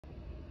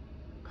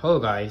Hello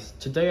guys,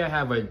 today I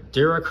have a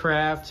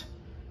duracraft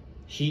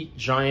heat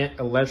giant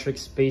electric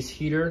space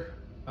heater.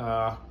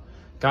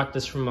 Got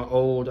this from an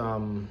old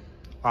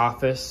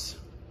office,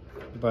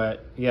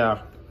 but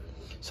yeah.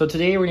 So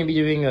today we're gonna be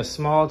doing a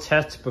small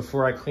test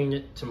before I clean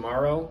it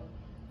tomorrow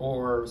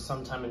or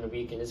sometime in the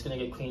week, and it's gonna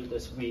get cleaned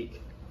this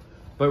week.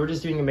 But we're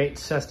just doing a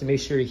test to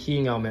make sure the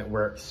heating element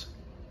works.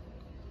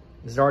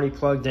 It's already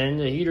plugged in.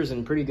 The heater's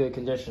in pretty good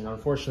condition.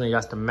 Unfortunately,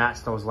 that's the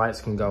max those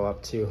lights can go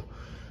up to,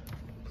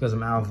 because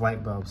I'm out of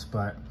light bulbs.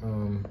 But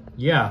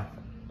yeah,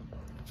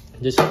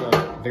 this is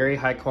a very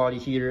high quality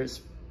heater.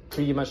 It's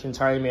pretty much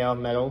entirely made out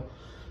of metal.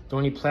 The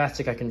only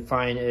plastic I can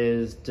find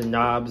is the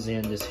knobs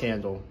and this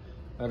handle.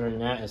 Other than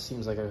that, it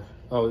seems like a,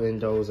 oh,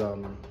 and those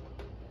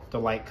the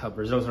light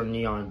covers, those are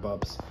neon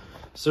bulbs.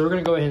 So we're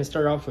gonna go ahead and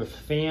start off with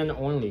fan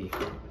only.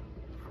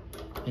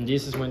 And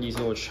this is one of these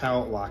little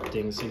child lock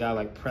things. So you gotta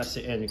like press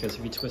it in, because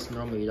if you twist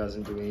normally it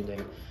doesn't do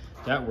anything.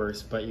 That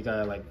works, but you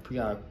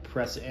gotta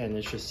press it in.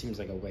 It just seems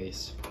like a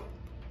waste.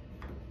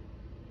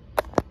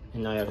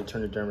 And now you have to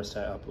turn the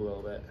thermostat up a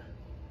little bit.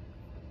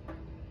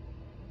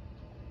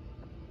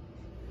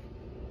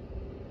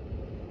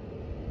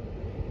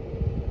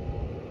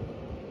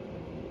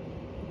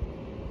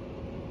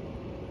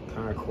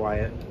 Kind of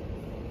quiet.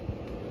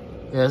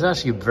 Yeah, it's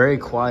actually very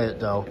quiet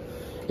though.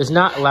 It's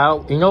not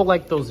loud. You know,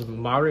 like those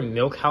modern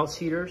milk house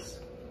heaters?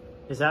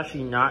 It's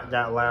actually not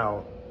that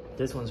loud.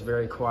 This one's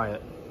very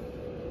quiet.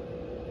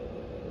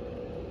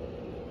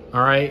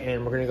 All right,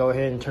 and we're gonna go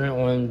ahead and turn it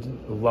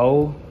on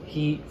low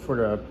heat for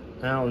the,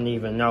 I don't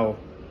even know.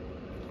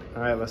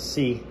 All right, let's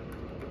see.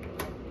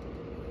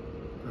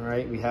 All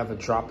right, we have a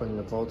drop in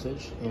the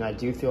voltage, and I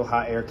do feel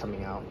hot air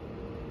coming out.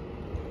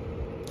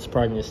 It's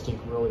probably gonna stink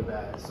really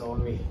bad, so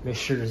let me make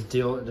sure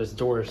this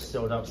door is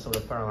sealed up so the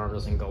fire alarm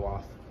doesn't go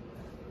off.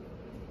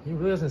 It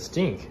really doesn't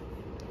stink.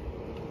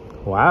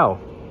 Wow.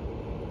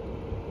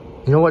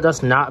 You know what,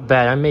 that's not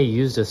bad. I may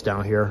use this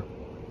down here.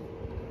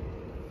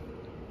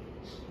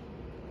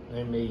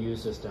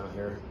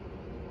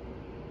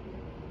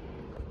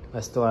 I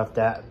still have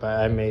that, but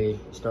I may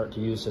start to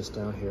use this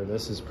down here.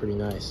 This is pretty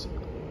nice.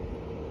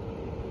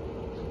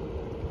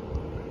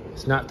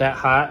 It's not that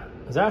hot.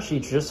 It's actually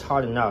just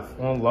hot enough.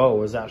 On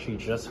low, it's actually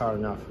just hot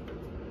enough.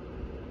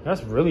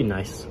 That's really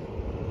nice.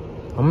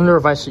 I'm wondering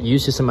if I should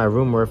use this in my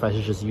room or if I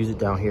should just use it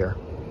down here.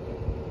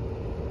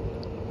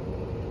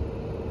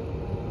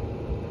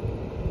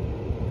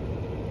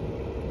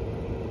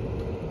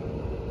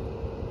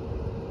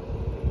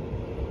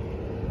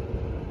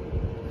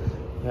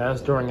 Yeah,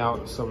 that's throwing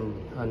out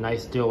a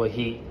nice deal of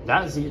heat.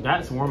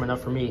 That's warm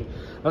enough for me.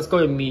 Let's go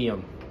to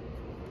medium.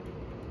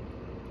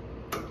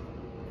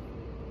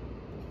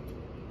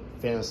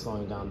 Fan is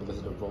slowing down because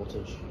of the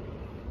voltage.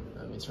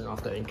 Let me turn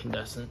off that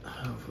incandescent,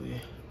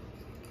 hopefully.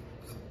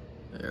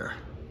 There.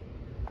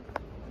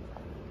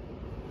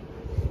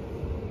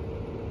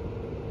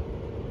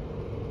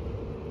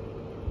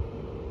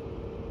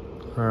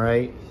 All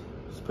right,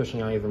 it's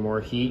pushing out even more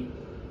heat.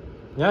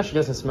 It actually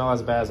doesn't smell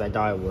as bad as I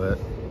thought it would.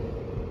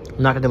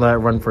 I'm not gonna let it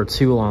run for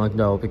too long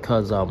though,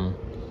 because I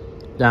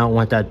don't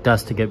want that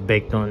dust to get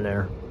baked on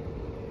there.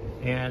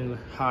 And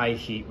high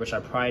heat, which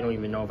I probably don't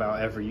even know if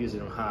I'll ever use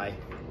it on high.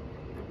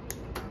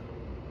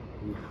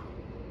 Oof.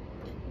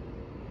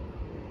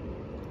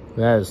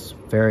 That is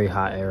very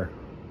hot air.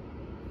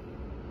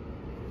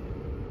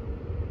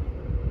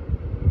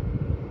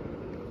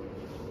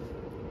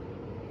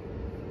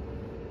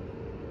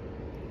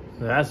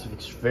 That's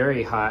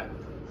very hot.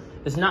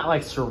 It's not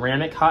like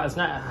ceramic hot. It's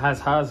not as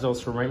hot as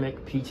those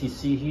ceramic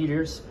PTC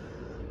heaters,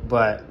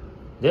 but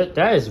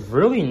that is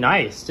really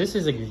nice. This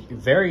is a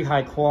very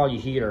high quality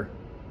heater.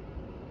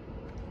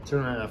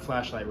 Turn on a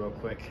flashlight real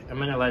quick. I'm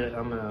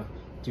gonna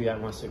do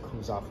that once it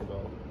cools off a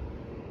little.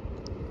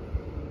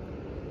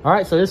 All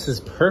right, so this is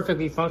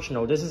perfectly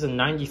functional. This is a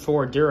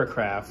 94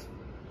 duracraft.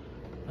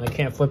 I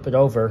can't flip it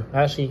over.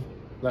 Actually,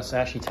 let's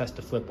actually test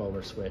the flip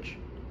over switch.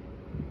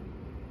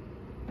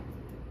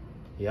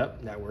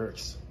 Yep, that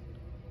works.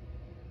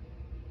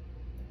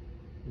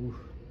 Ooh.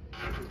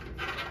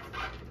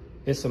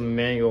 It's a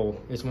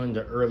manual. It's one of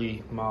the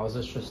early models.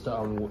 It's just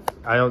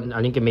I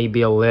think it may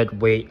be a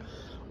lead weight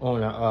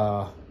on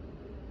a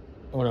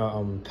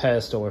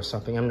pedestal or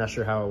something. I'm not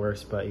sure how it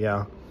works, but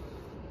yeah.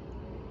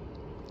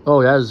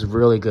 Oh, that is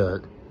really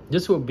good.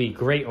 This would be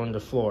great on the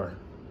floor.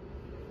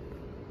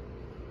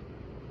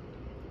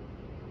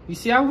 You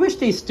see, I wish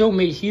they still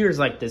made heaters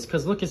like this,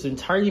 because look, it's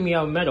entirely made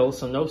out of metal,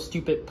 so no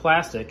stupid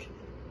plastic.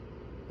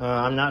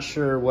 I'm not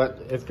sure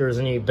if there's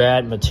any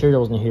bad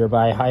materials in here, but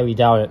I highly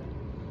doubt it.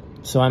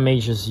 So I may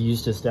just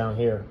use this down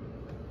here.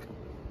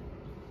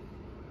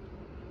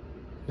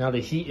 Now the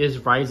heat is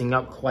rising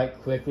up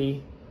quite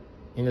quickly,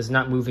 and it's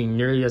not moving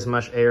nearly as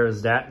much air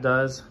as that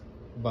does.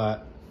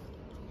 But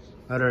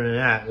other than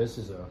that, this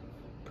is a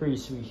pretty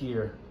sweet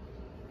heater.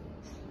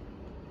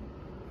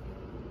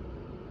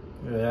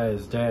 Yeah,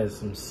 that is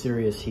some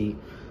serious heat.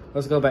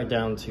 Let's go back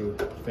down to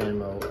fan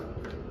mode.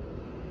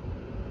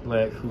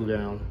 Let it cool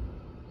down.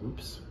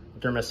 Oops.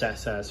 Thermostat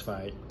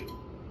satisfied.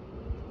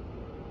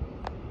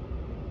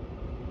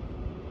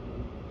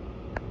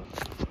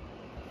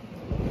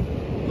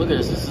 Look at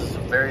this. This is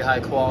very high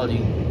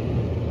quality.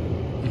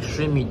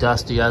 Extremely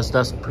dusty.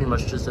 That's pretty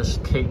much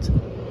just caked.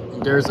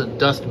 And there's a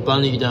dust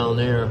bunny down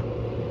there.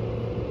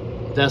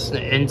 That's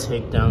the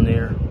intake down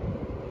there.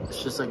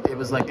 It's just like it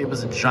was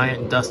a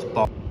giant dust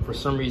ball. For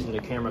some reason the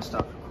camera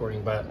stopped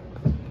recording, but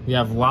we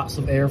have lots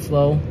of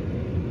airflow.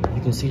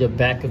 You can see the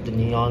back of the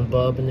neon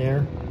bulb in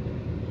there.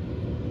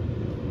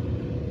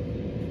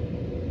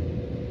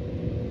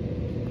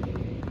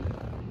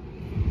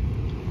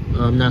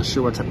 I'm not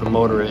sure what type of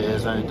motor it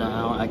is.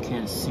 I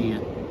can't see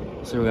it,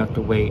 so we have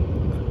to wait.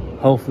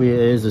 Hopefully it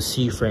is a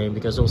C-frame,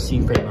 because those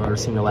C-frame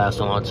motors seem to last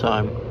a long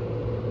time.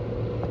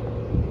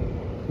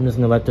 I'm just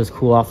gonna let this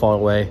cool off all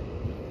the way.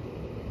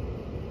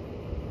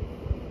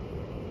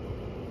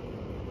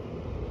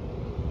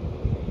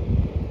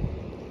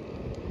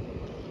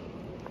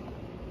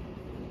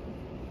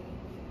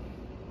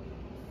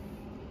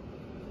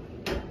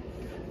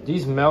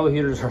 These metal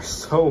heaters are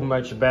so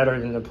much better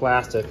than the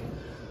plastic.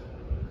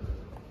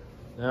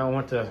 I don't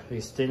want to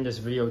extend this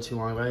video too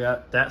long,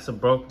 but that's a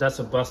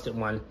busted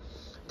one.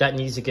 That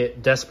needs to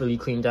get desperately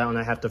cleaned out, and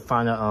I have to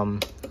find a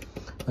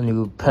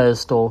new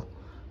pedestal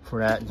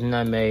for that. Then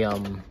I may I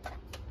don't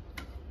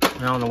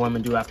know what I'm gonna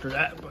do after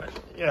that, but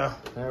yeah,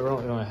 I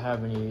really don't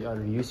have any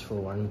other use for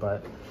one,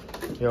 but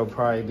it'll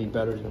probably be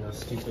better than a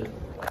stupid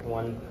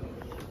one.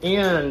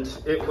 And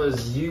it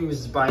was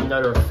used by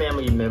another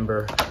family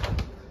member.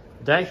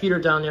 That heater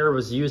down there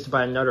was used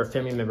by another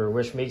family member,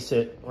 which makes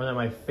it one of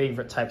my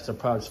favorite types of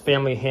products.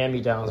 Family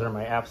hand-me-downs are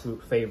my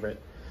absolute favorite.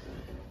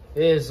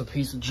 It is a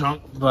piece of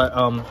junk, but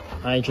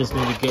I just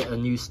need to get a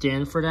new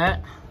stand for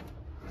that,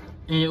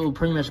 and it will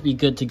pretty much be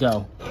good to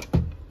go.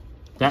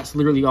 That's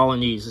literally all it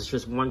needs. It's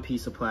just one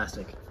piece of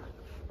plastic.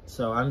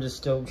 So I'm just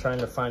still trying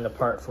to find a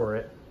part for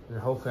it, and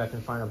hopefully I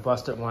can find a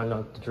busted one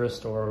at the thrift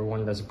store or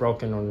one that's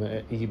broken on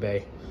the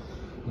eBay.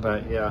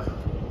 But yeah.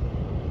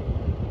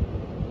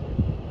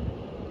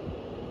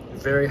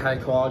 Very high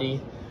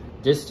quality.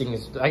 This thing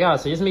is, I gotta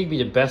say, this may be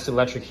the best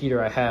electric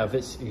heater I have.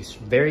 It's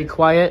very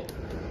quiet.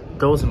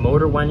 Those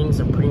motor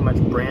windings are pretty much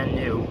brand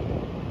new.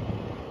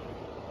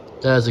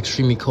 That is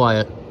extremely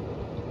quiet.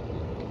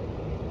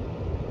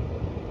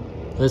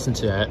 Listen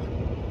to that.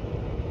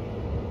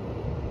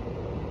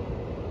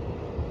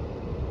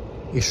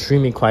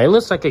 Extremely quiet. It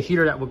looks like a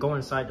heater that would go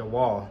inside the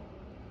wall.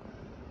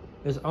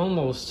 It's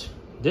almost,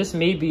 this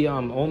may be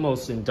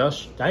almost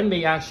industrial. I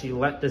may actually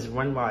let this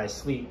run while I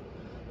sleep.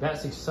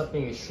 That's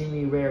something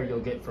extremely rare you'll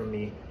get from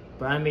me,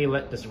 but I may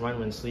let this run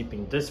when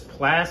sleeping. This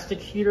plastic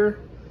heater,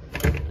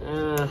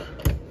 I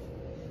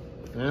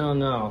don't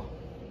know.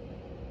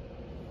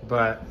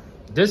 But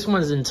this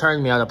one's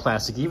entirely out of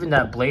plastic. Even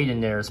that blade in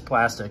there is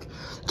plastic.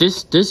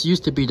 This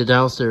used to be the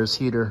downstairs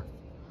heater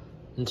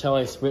until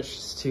I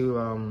switched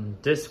to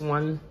this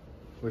one,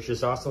 which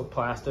is also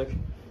plastic.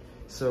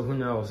 So who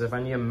knows? If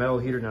I need a metal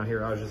heater down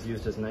here, I'll just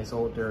use this nice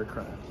old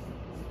duracraft.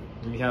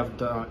 And we have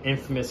the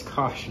infamous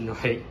caution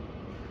light.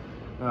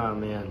 Oh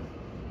man.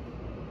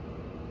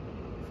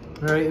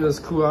 Alright, let's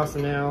cool off for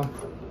now.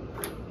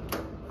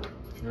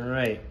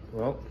 Alright,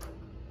 well.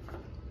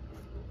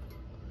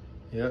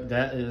 Yep,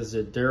 that is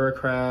a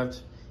duracraft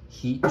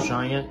Heat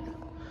Giant.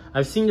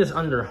 I've seen this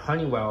under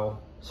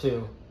Honeywell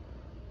too.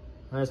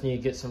 I just need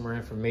to get some more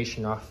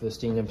information off this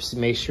thing to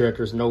make sure that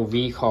there's no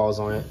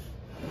recalls on it.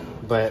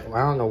 But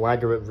I don't know why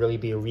there would really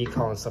be a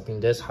recall on something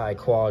this high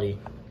quality.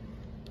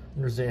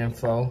 There's the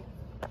info.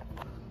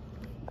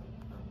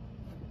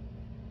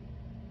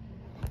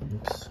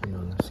 Oops,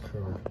 on this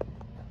curve.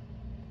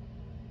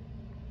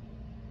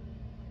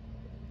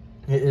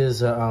 It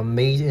is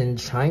made in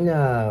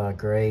China,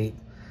 great.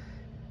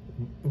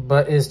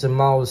 But it's the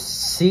model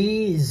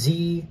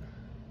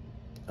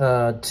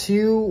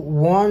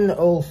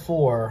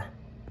CZ-2104.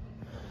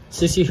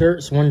 60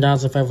 hertz,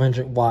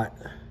 1,500 watt.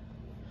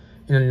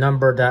 And a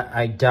number that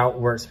I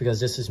doubt works because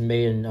this is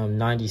made in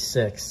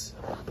 96.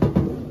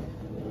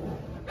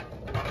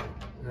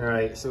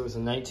 Alright, so it was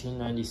a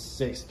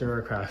 1996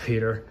 duracraft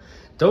heater.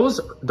 Those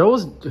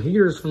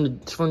heaters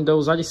from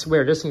those, I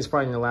swear, this thing's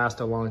probably gonna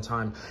last a long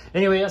time.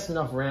 Anyway, that's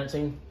enough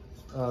ranting.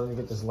 Let me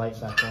get this light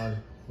back on.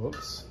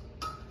 Whoops.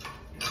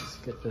 Let's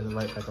get the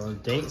light back on.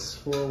 Thanks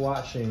for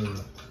watching.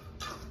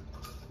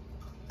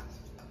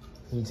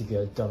 Need to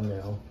get a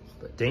thumbnail,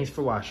 but thanks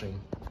for watching.